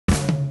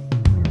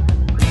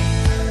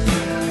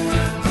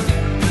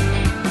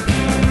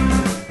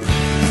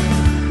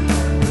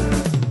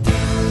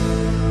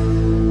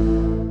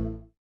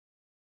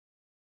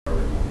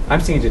I'm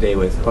sitting today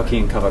with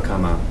Joaquin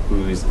Kavakama,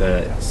 who is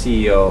the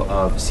CEO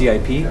of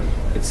CIP.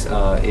 It's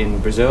in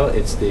Brazil.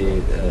 It's the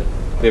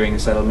Clearing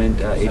and Settlement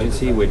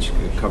Agency, which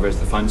covers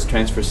the funds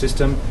transfer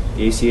system,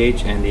 the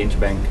ACH, and the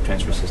interbank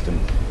transfer system.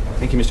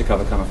 Thank you, Mr.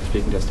 Kavakama, for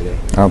speaking to us today.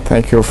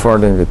 Thank you for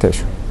the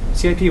invitation.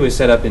 CIP was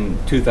set up in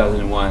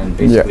 2001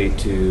 basically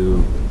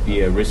to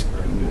be a risk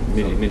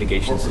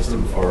mitigation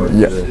system for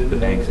the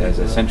banks as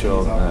a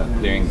central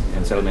clearing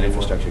and settlement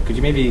infrastructure. Could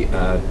you maybe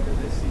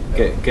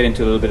get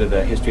into a little bit of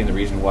the history and the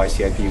reason why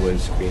CIP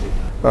was created?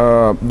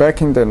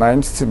 Back in the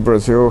 90s,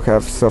 Brazil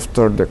have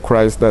suffered the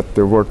crisis that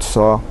the world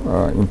saw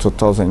in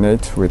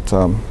 2008 with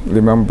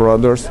Lehman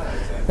Brothers,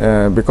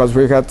 because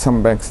we had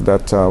some banks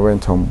that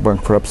went on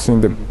bankruptcy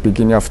in the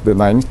beginning of the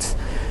 90s.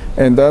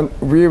 And then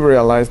we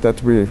realized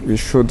that we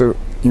should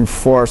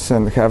enforce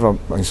and have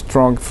a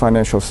strong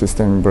financial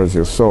system in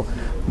Brazil. So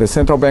the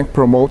central bank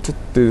promoted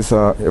this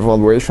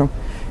evaluation,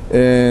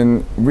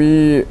 and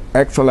we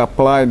actually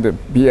applied the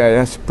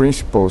BIS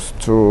principles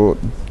to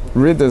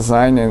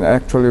redesign and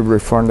actually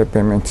reform the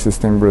payment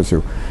system in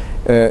Brazil.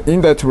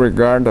 In that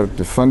regard,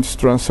 the funds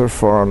transfer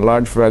for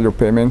large value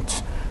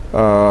payments,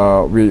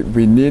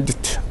 we needed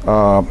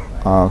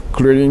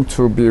clearing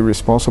to be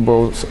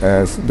responsible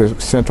as the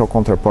central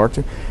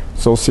counterparty.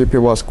 So CIP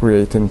was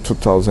created in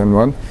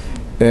 2001,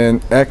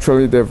 and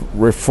actually the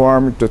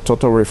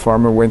total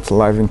reform went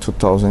live in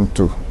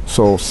 2002.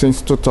 So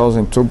since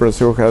 2002,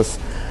 Brazil has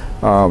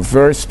a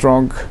very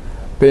strong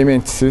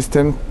payment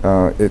system.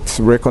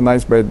 It's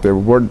recognized by the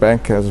World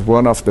Bank as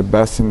one of the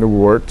best in the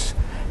world.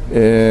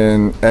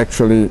 And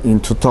actually in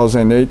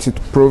 2008, it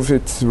proved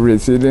its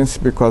resilience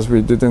because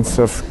we didn't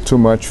suffer too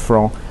much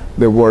from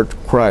the world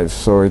crisis.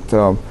 So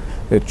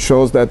it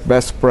shows that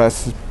best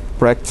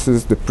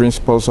practices, the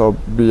principles of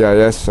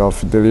BIS, of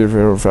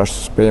delivery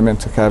versus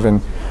payment,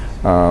 having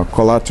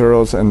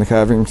collaterals and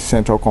having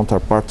central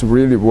counterpart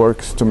really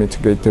works to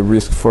mitigate the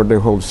risk for the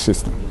whole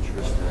system.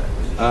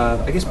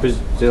 I guess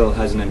Brazil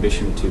has an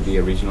ambition to be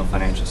a regional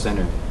financial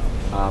center.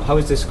 How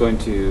is this going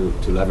to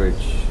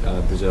leverage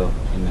Brazil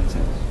in that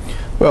sense?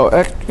 Well,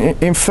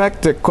 in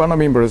fact, the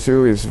economy in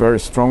Brazil is very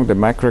strong. The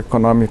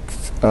macroeconomic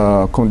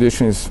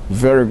condition is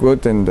very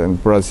good,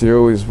 and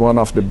Brazil is one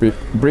of the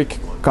BRIC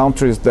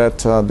countries that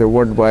the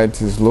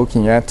worldwide is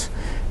looking at.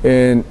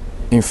 And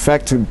in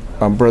fact,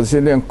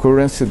 Brazilian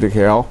currency, the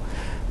real,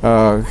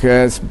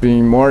 has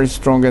been more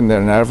stronger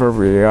than ever.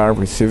 We are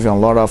receiving a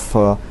lot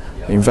of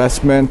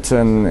investment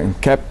and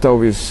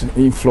capital is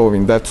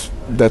inflowing.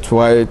 That's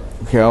why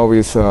real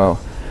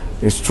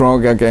is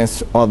strong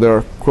against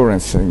other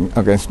currency,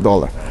 against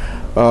dollar.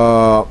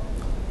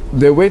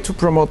 The way to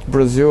promote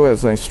Brazil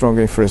as a strong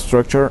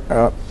infrastructure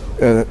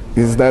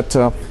is that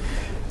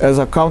as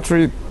a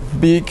country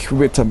big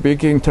with a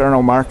big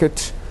internal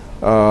market,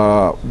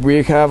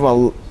 we have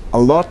a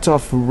lot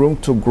of room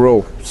to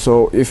grow.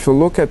 So if you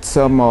look at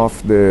some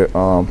of the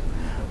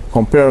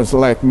comparisons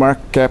like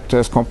market cap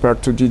as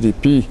compared to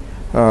GDP,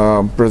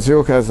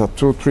 Brazil has a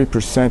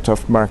 2-3%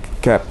 of market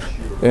cap,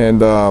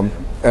 and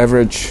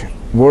average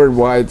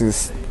worldwide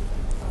is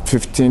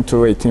 15 to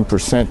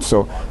 18%.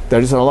 So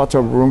there is a lot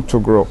of room to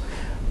grow.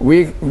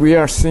 We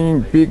are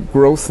seeing big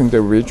growth in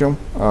the region,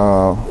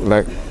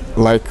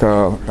 like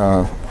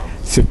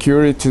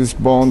securities,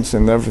 bonds,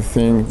 and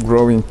everything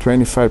growing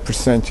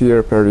 25%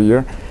 year per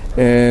year,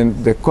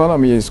 and the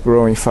economy is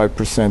growing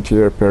 5%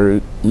 year per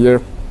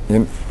year.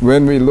 And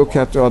when we look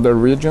at other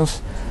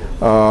regions,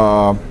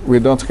 we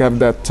don't have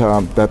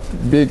that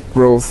big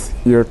growth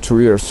year to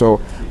year. So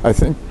I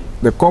think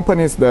the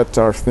companies that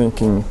are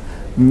thinking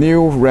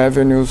new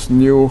revenues,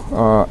 new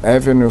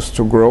avenues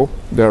to grow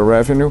their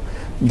revenue,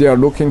 they are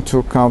looking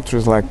to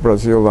countries like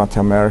Brazil, Latin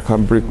America,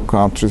 BRIC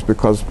countries,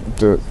 because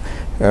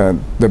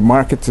the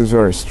market is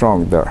very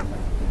strong there.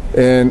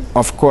 And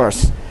of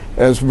course,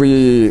 as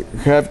we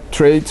have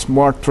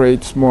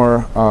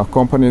more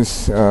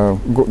companies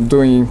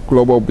doing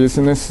global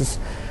businesses,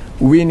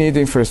 we need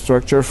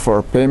infrastructure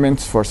for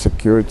payments, for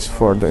security,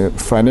 for the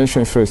financial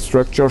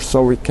infrastructure,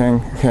 so we can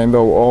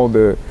handle all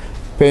the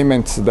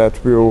payments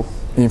that will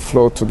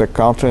inflow to the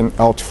country and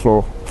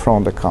outflow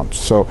from the country.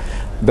 So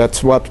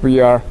that's what we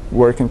are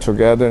working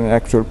together and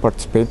actually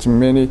participate in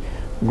many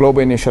global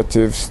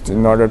initiatives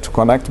in order to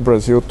connect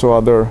Brazil to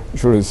other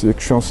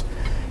jurisdictions.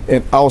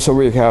 And also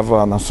we have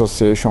an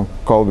association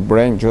called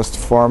BRAIN, just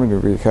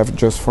formed. We have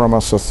just formed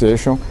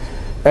association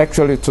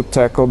actually to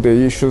tackle the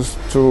issues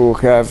to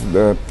have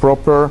the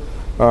proper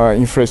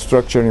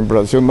infrastructure in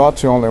Brazil,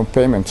 not only on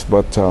payments,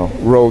 but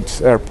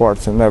roads,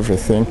 airports, and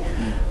everything,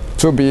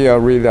 to be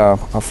really a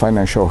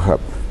financial hub.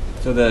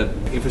 So the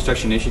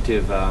infrastructure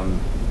initiative, how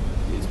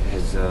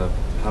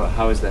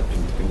has that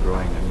been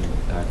growing? I mean,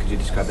 could you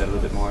describe that a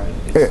little bit more?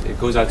 It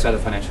goes outside the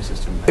financial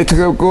system. It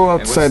will go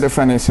outside the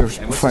financial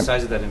system. And what's the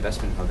size of that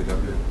investment of the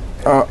government?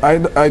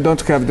 I don't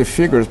have the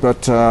figures,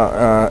 but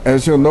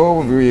as you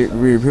know,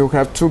 we will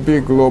have two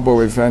big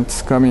global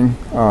events coming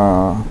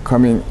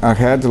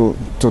ahead.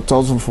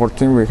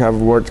 2014 we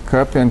have World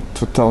Cup, and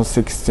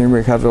 2016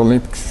 we have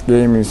Olympics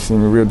Games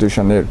in Rio de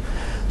Janeiro.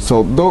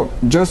 So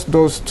just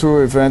those two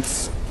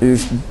events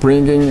is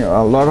bringing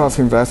a lot of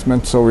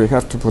investment, so we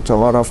have to put a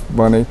lot of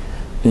money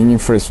in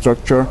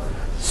infrastructure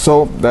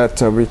so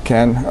that we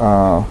can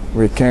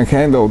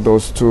handle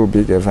those two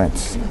big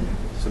events.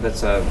 So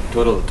that's a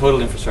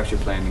total infrastructure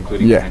plan,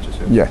 including financial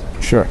services. Yeah,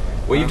 sure.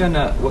 What you've done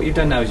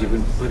now is you've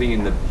been putting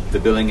in the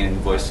billing and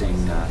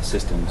invoicing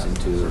systems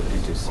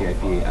into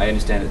CIP. I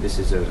understand that this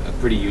is a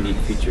pretty unique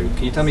feature.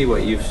 Can you tell me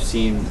what you've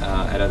seen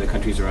at other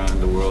countries around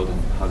the world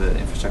and how the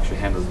infrastructure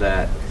handles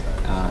that,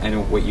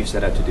 and what you've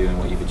set out to do and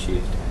what you've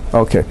achieved?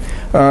 Okay,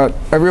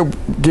 I will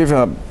give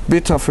a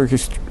bit of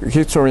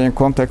history and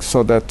context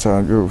so that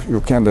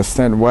you can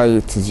understand why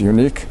it is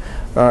unique.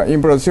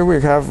 In Brazil, we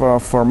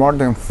have for more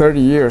than 30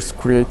 years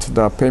created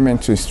a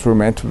payment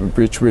instrument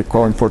which we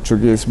call in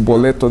Portuguese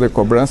boleto de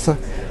cobrança.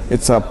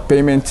 It's a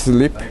payment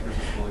slip,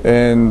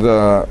 and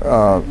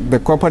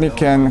the company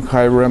can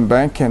hire a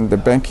bank, and the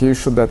bank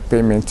issue that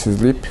payment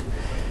slip.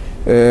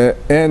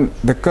 And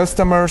the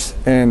customers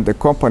and the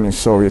company,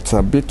 so it's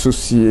a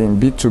B2C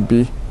and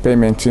B2B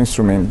payment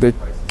instrument. They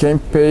can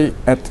pay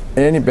at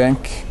any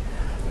bank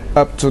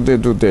up to the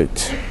due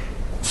date.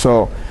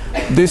 So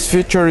this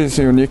feature is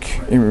unique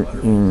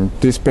in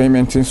this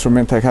payment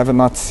instrument. I have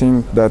not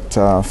seen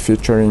that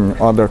feature in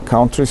other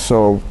countries.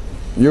 So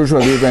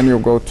usually when you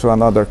go to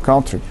another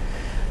country,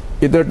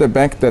 either the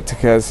bank that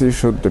has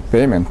issued the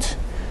payment,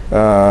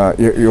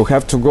 you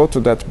have to go to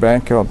that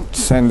bank or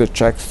send the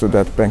checks to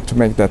that bank to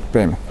make that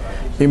payment.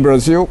 In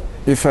Brazil,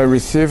 if I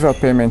receive a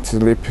payment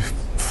slip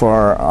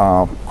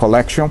for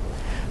collection,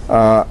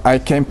 I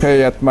can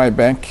pay at my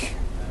bank,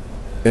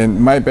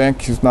 and my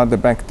bank is not the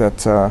bank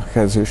that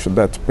has issued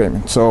that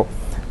payment. So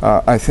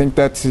I think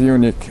that's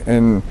unique.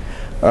 And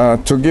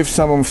to give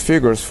some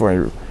figures for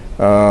you,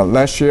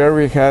 last year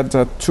we had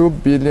 2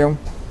 billion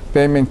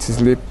payment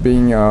slip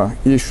being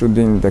issued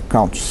in the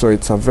country. So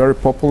it's very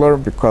popular,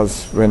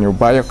 because when you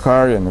buy a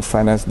car and you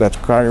finance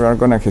that car, you are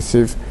going to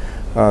receive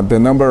the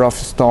number of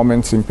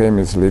installments in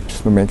payment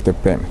slips to make the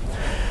payment.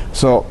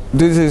 So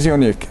this is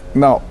unique.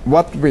 Now,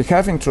 what we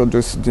have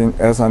introduced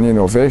as an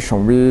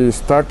innovation, we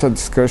started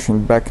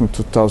discussion back in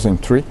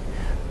 2003,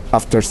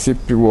 after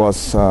CIP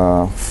was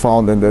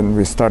founded, and then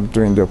we started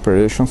doing the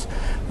operations.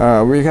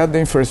 We had the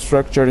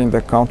infrastructure in the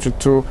country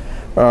to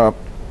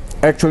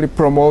actually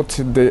promote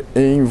the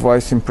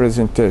e-invoicing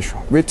presentation,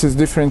 which is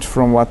different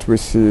from what we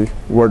see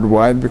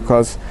worldwide,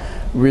 because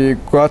we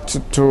got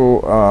to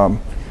a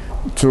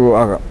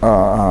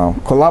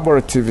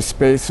collaborative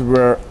space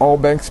where all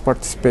banks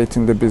participate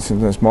in the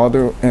business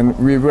model, and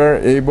we were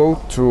able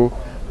to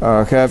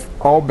have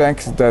all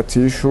banks that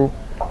issue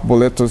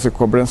boletos de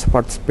cobrança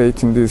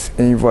participate in this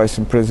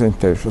e-invoicing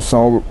presentation.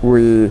 So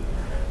we,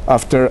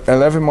 after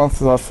 11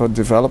 months of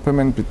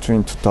development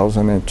between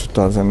 2000 and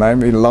 2009,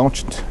 we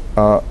launched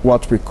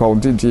what we call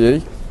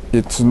DDA.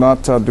 It's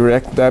not a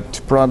direct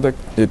debit product,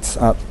 it's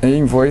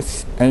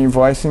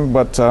e-invoicing,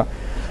 but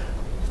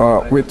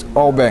with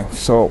all banks.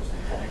 So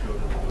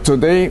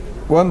today,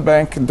 one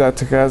bank that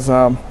has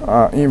an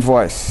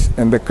invoice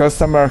and the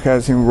customer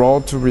has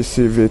enrolled to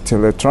receive it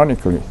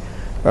electronically,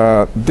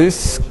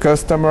 this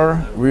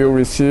customer will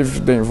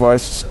receive the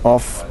invoice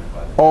of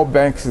all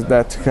banks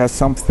that has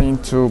something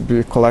to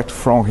be collected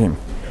from him.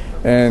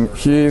 And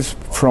he is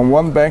from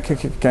one bank,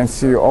 he can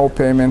see all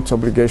payment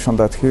obligation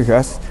that he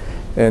has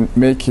and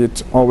make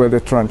it all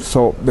electronic.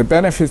 So the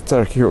benefits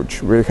are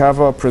huge. We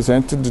have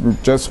presented in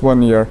just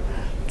 1 year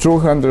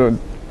 200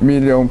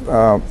 million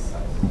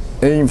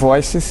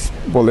e-invoices,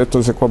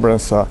 boletos de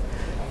cobrança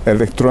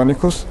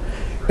eletrônicos,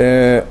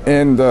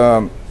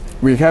 and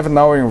we have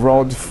now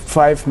enrolled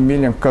 5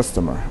 million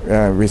customers.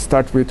 We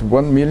start with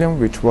 1 million,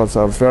 which was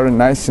a very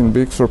nice and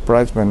big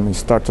surprise when we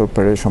started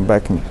operation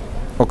back in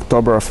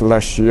October of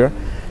last year,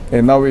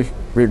 and now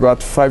we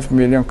got 5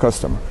 million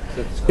customers.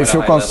 If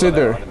you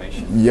consider,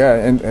 yeah,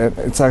 and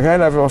it's a high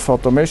level of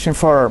automation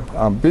for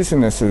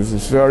businesses.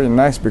 It's very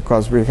nice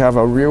because we have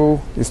a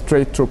real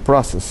straight-through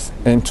process,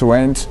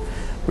 end-to-end,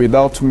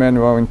 without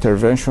manual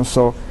intervention.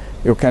 So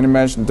you can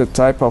imagine the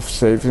type of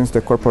savings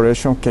the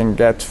corporation can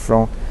get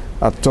from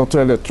a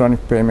total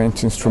electronic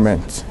payment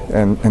instrument,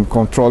 and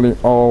controlling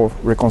all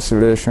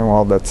reconciliation,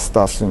 all that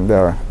stuff in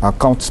there,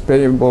 accounts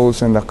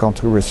payables and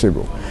accounts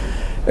receivable.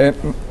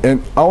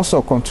 And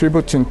also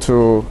contributing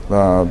to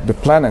the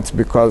planet,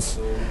 because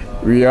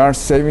we are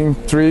saving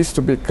trees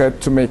to be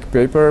cut to make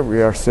paper,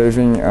 we are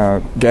saving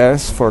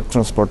gas for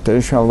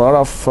transportation, a lot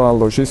of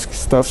logistic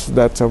stuff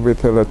that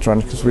with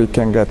electronics we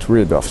can get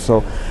rid of.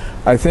 So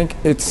I think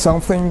it's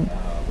something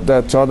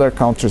that other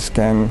countries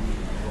can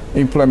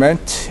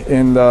implement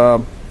and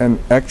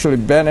actually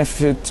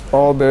benefit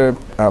all the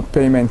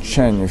payment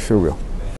chain, if you will.